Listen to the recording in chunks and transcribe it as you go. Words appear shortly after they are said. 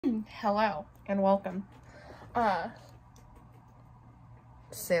Hello and welcome.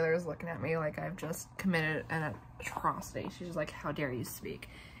 Sailor's looking at me like I've just committed an atrocity. She's just like, how dare you speak?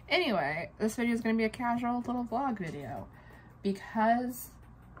 Anyway, this video is going to be a casual little vlog video because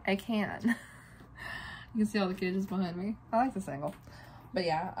I can. You can see all the cages behind me. I like this angle. But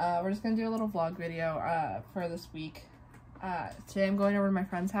yeah, we're just going to do a little vlog video for this week. Today I'm going over to my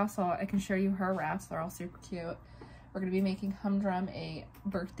friend's house so I can show you her wraps. They're all super cute. We're going to be making Humdrum a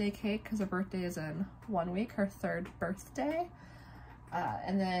birthday cake because her birthday is in 1 week, her 3rd birthday.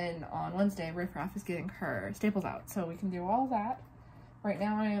 And then on Wednesday, RiffRaff is getting her staples out, so we can do all that. Right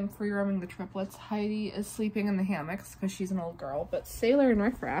now I am free roaming the triplets. Heidi is sleeping in the hammocks because she's an old girl, but Sailor and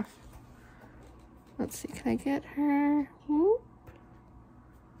RiffRaff, let's see, can I get her? Whoop.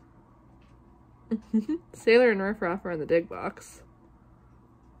 Sailor and RiffRaff are in the dig box.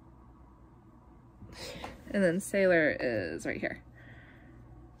 And then Sailor is right here.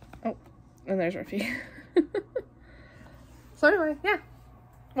 Oh, and there's Riffy. So anyway, yeah.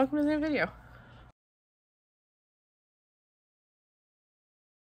 Welcome to the new video.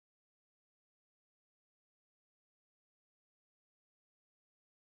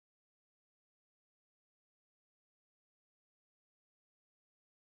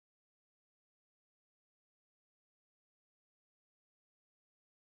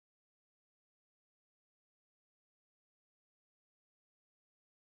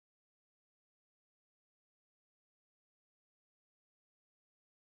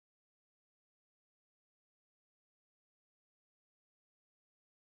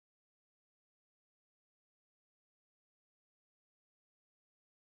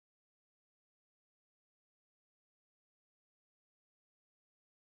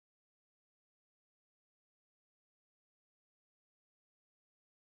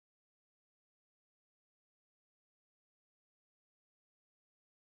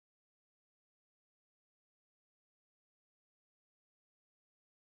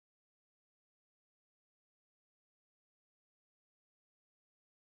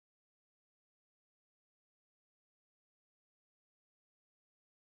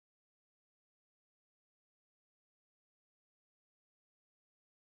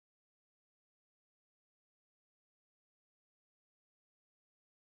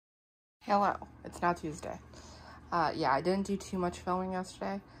 Hello, it's now Tuesday. Yeah, I didn't do too much filming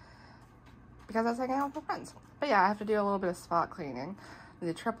yesterday because I was hanging out with my friends. But yeah, I have to do a little bit of spot cleaning.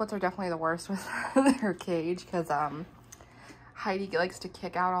 The triplets are definitely the worst with their cage because Heidi likes to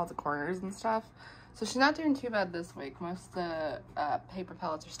kick out all the corners and stuff. So she's not doing too bad this week. Most of the paper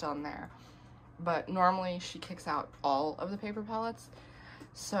pellets are still in there. But normally she kicks out all of the paper pellets.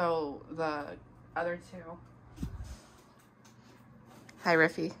 So the other two... Hi,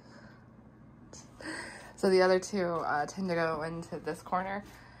 Riffy. So the other two tend to go into this corner,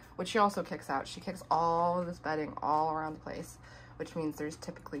 which she also kicks out. She kicks all of this bedding all around the place, which means there's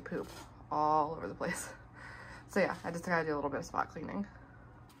typically poop all over the place. So yeah, I just gotta do a little bit of spot cleaning.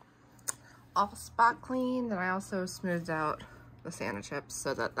 All spot cleaned, and I also smoothed out the Santa chips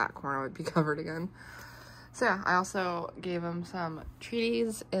so that that corner would be covered again. So yeah, I also gave them some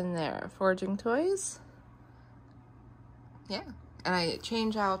treaties in their foraging toys. Yeah, and I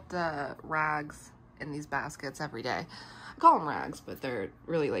change out the rags in these baskets every day. I call them rags, but they're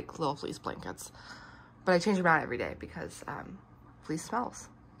really like little fleece blankets. But I change them out every day because fleece smells.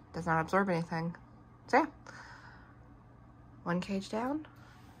 Does not absorb anything. So yeah. 1 cage down.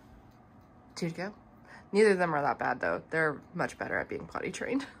 2 to go. Neither of them are that bad though. They're much better at being potty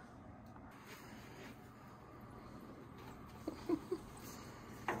trained.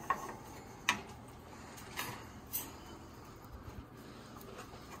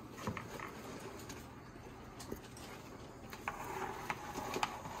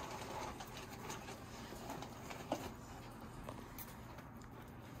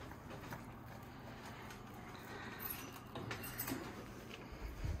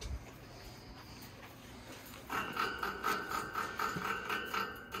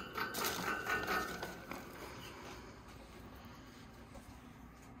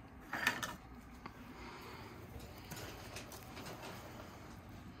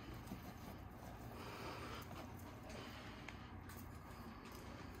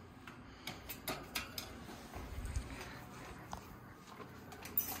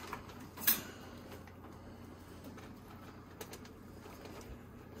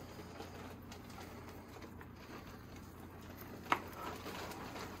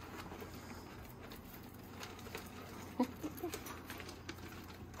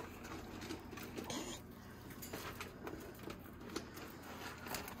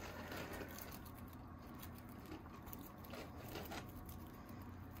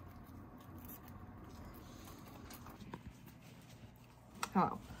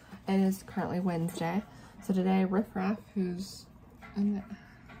 Hello. It is currently Wednesday. So today, RiffRaff, who's in the...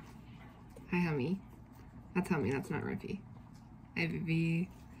 Hi, Hummy. That's Hummy, that's not Riffy. Hi, Vivi.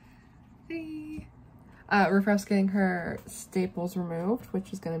 Hey. RiffRaff's getting her staples removed,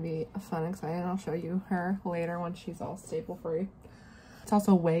 which is going to be fun and exciting. I'll show you her later when she's all staple free. It's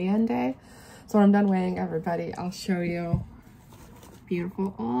also weigh-in day. So when I'm done weighing everybody, I'll show you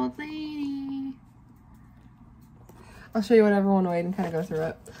beautiful old lady. I'll show you what everyone weighed and kind of go through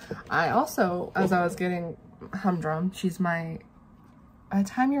it. I also, as I was getting Humdrum, she's my, by the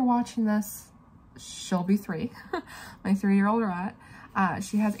time you're watching this, she'll be 3. My 3-year-old rat.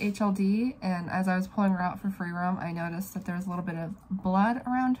 She has HLD, and as I was pulling her out for free roam, I noticed that there was a little bit of blood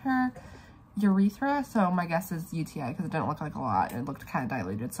around her urethra, so my guess is UTI because it didn't look like a lot. It looked kind of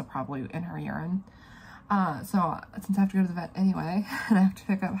diluted, so probably in her urine. So since I have to go to the vet anyway, and I have to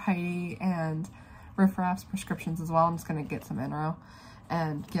pick up Heidi and RiffRaff's prescriptions as well, I'm just going to get some Enro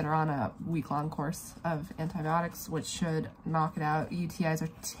and get her on a week-long course of antibiotics, which should knock it out. UTIs are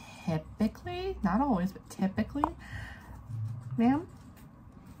typically, not always, but typically, ma'am?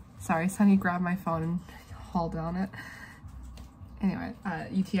 Sorry, Sonny grabbed my phone and hauled on it. Anyway,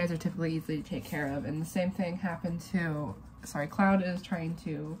 UTIs are typically easy to take care of, and the same thing happened to, sorry, Cloud is trying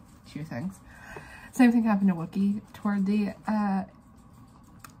to chew things. Same thing happened to Wookie toward the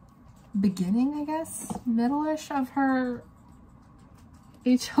beginning, I guess, middle-ish of her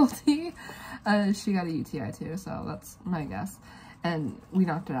HLD. She got a UTI too, so that's my guess. And we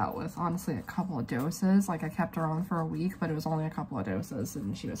knocked it out with, honestly, a couple of doses. Like, I kept her on for a week, but it was only a couple of doses,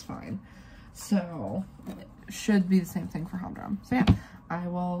 and she was fine. So, it should be the same thing for Humdrum. So, yeah, I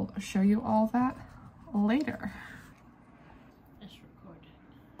will show you all that later. It's recorded.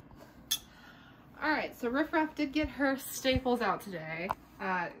 Alright, so RiffRaff did get her staples out today.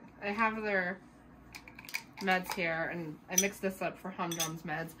 I have their meds here, and I mixed this up for Humdrum's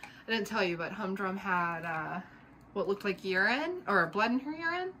meds. I didn't tell you, but Humdrum had what looked like urine, or blood in her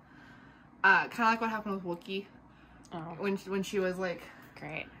urine. Kind of like what happened with Wookie. Oh. When she was like...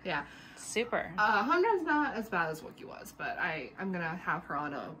 Great. Yeah. Super. Humdrum's not as bad as Wookie was, but I'm gonna have her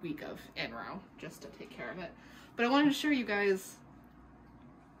on a week of Enro just to take care of it. But I wanted to show you guys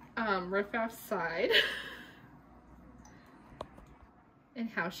RiffRaff's side and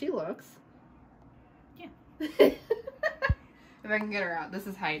how she looks. Yeah. If I can get her out. This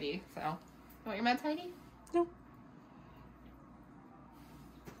is Heidi, so. You want your meds, Heidi? No.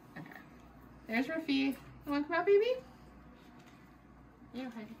 Okay. There's Riffy. You wanna come out, baby? Yeah,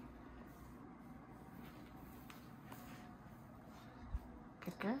 Heidi.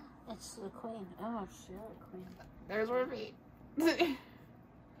 Good girl. It's the queen. Oh, she's the queen. There's Riffy.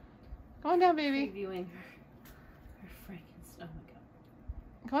 Come on down, baby. Reviewing her freaking stomach.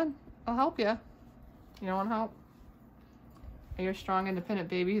 Come on. I'll help you. You don't want help? Are you a strong, independent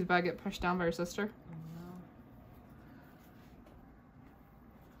baby who's about to get pushed down by her sister?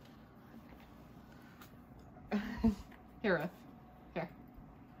 Oh, no. Here, Riff. Here.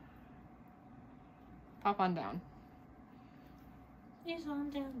 Pop on down. He's on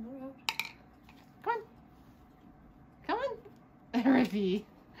down the road. Come on. Come on. Riffy.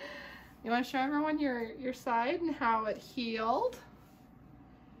 You want to show everyone your side and how it healed?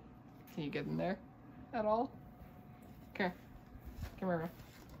 Can you get in there at all? Okay. Come here.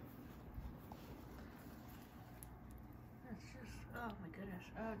 That's just, oh my goodness.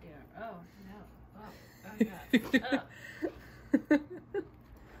 Oh dear. Oh no. Oh god. Oh.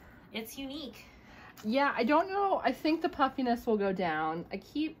 It's unique. Yeah, I don't know. I think the puffiness will go down. I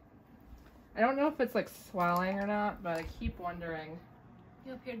don't know if it's like swelling or not, but I keep wondering.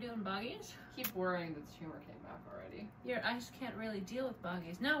 You up here doing buggies? Keep worrying that the tumor came back already. I just can't really deal with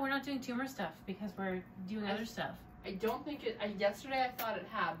buggies. No, we're not doing tumor stuff because we're doing other stuff. I don't think it, yesterday I thought it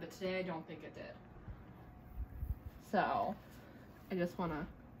had, but today I don't think it did. So, I just wanna,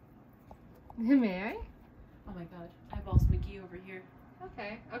 may I? Oh my god, eyeballs McGee over here.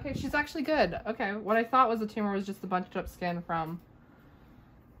 Okay, okay, she's actually good. Okay, what I thought was a tumor was just the bunched up skin from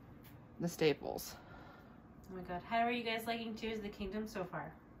the staples. Oh my god, how are you guys liking Tears of the Kingdom so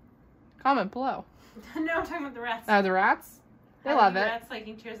far? Comment below. No, I'm talking about the rats. Oh, the rats? They love it. The rats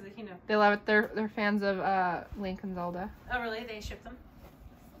liking Tears of the Kingdom. They love it. They're fans of Link and Zelda. Oh really? They ship them?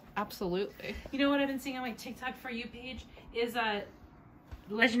 Absolutely. You know what I've been seeing on my TikTok For You page is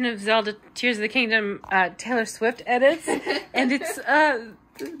Legend of Zelda Tears of the Kingdom Taylor Swift edits. And it's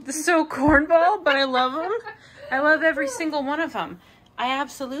so cornball, but I love them. I love every single one of them. I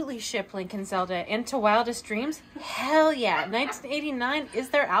absolutely ship Link and Zelda into Wildest Dreams. Hell yeah. 1989 is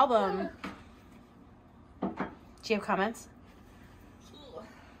their album. Do you have comments?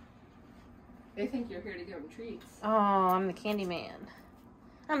 They think you're here to give them treats. Oh, I'm the candy man.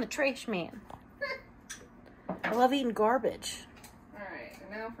 I'm the trash man. I love eating garbage. Alright,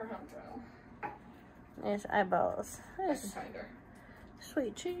 and now for humdrum. There's eyeballs. There's Find her.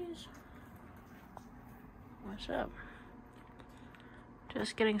 sweet cheese. What's up?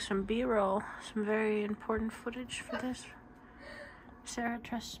 Just getting some B-roll. Some very important footage for this. Sarah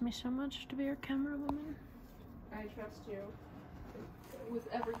trusts me so much to be her camera woman. I trust you with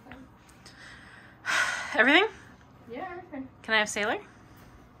everything. Everything? Yeah, everything. Can I have Sailor?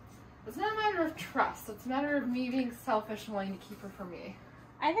 It's not a matter of trust. It's a matter of me being selfish and wanting to keep her for me.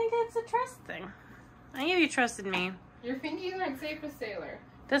 I think it's a trust thing. I knew you trusted me. Your fingies aren't safe with Sailor.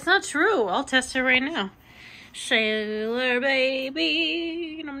 That's not true. I'll test her right now. Sailor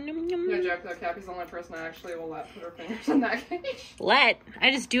baby. Nom, nom, nom. No joke though, Cappy's the only person I actually will let put her fingers in that cage. Let. I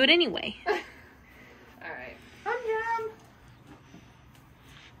just do it anyway. Alright. Humdrum!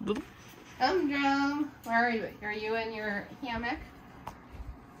 Boop. Humdrum! Where are you? Are you in your hammock?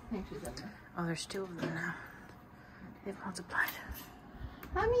 I think she's in there. Oh, there's 2 of them now. They've multiplied.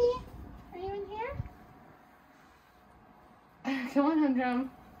 Hummy! Are you in here? Come on,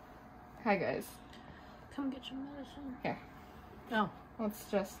 Humdrum. Hi, guys. Come get your medicine. Here. Oh. Let's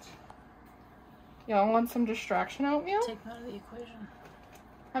just... Y'all want some distraction oatmeal? Take that out of the equation.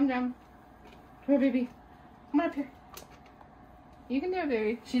 Humdrum. Come here, baby. Come on up here. You can do it,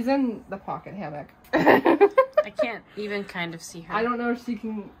 baby. She's in the pocket hammock. I can't even kind of see her. I don't know if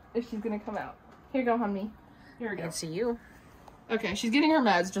she's gonna come out. Here you go, Hummy. Here we I go. can see you. Okay, she's getting her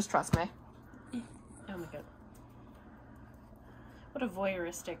meds. Just trust me. Oh my god. What a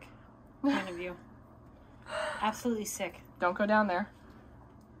voyeuristic point of view. Absolutely sick. Don't go down there.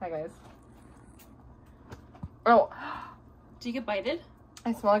 Hi, guys. Oh, Do you get bited?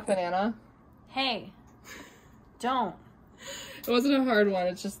 I smell like banana. Hey. Don't. It wasn't a hard one.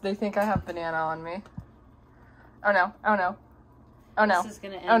 It's just they think I have banana on me. Oh no. Oh no. Oh no. This is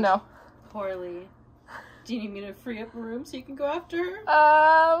gonna end Oh no. poorly. Do you need me to free up a room so you can go after her?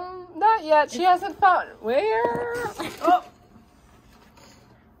 Not yet. She hasn't found where. Oh.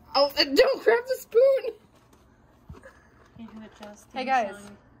 Oh, don't grab the spoon. Hey guys,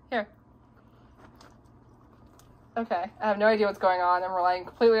 here. Okay, I have no idea what's going on. I'm relying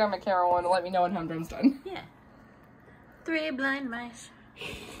completely on my camera woman to let me know when Humdrum's done. Yeah. 3 blind mice.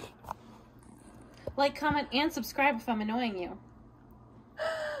 Like, comment, and subscribe if I'm annoying you.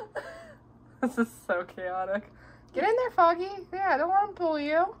 This is so chaotic. Get in there, Foggy. Yeah, I don't want to pull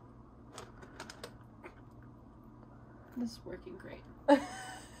you. This is working great.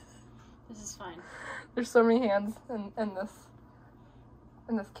 This is fine. There's so many hands in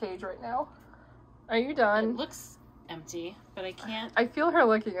this cage right now. Are you done? It looks empty, but I can't. I feel her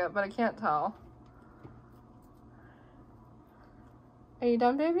licking it, but I can't tell. Are you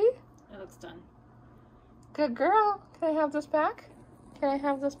done, baby? It looks done. Good girl. Can I have this back? Can I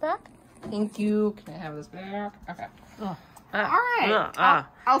have this back? Thank you. Can I have this back? Okay. All right.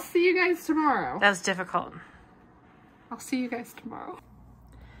 I'll see you guys tomorrow. That's difficult. I'll see you guys tomorrow.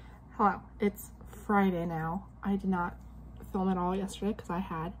 Hello. It's Friday now. I did not film at all yesterday because I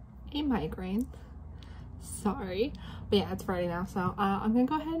had a migraine. Sorry. But yeah, it's Friday now, so I'm going to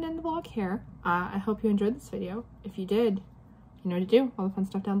go ahead and end the vlog here. I hope you enjoyed this video. If you did, you know what to do. All the fun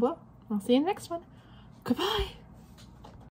stuff down below. I'll see you in the next one. Goodbye.